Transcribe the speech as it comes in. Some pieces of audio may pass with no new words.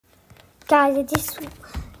Guys, I just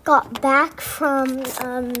got back from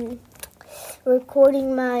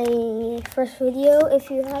recording my first video. If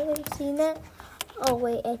you haven't seen that, oh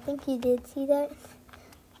wait, I think you did see that.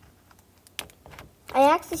 I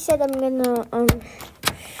actually said I'm gonna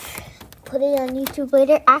put it on YouTube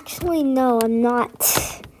later. Actually, no, I'm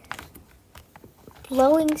not.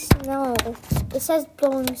 Blowing snow. It says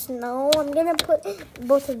blowing snow. I'm gonna put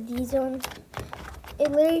both of these on. It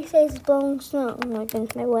literally says blowing snow. Oh my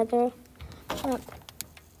goodness, my weather.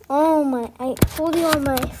 Oh my! I told you on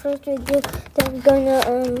my first video that I'm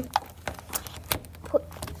gonna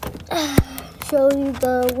show you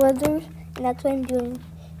the weather, and that's what I'm doing.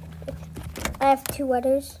 I have two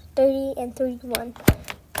weathers, 30 and 31.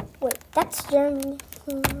 Wait, that's Germany.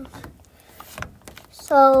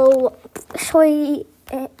 So,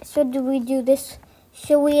 should we do this?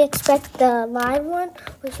 Should we expect the live one,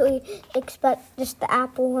 or should we expect just the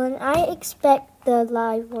Apple one? I expect the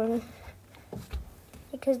live one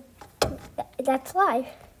because that's live.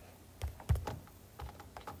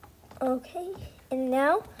 Okay, and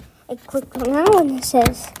now I click on that one. It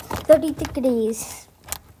says 30 degrees.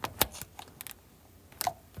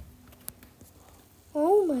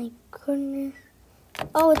 Oh my goodness.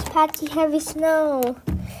 Oh, it's patchy heavy snow.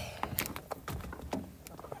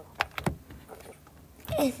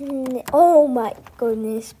 And, oh my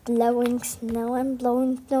goodness, blowing snow. I'm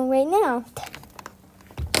blowing snow right now.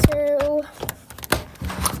 So,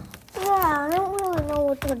 yeah, I don't really know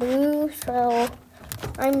what to do. So,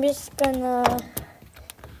 I'm just gonna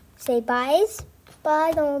say byes.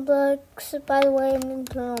 Bye, Roblox. By the way, I'm gonna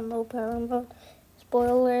turn on low power mode.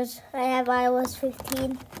 Spoilers, I have iOS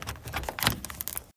 15.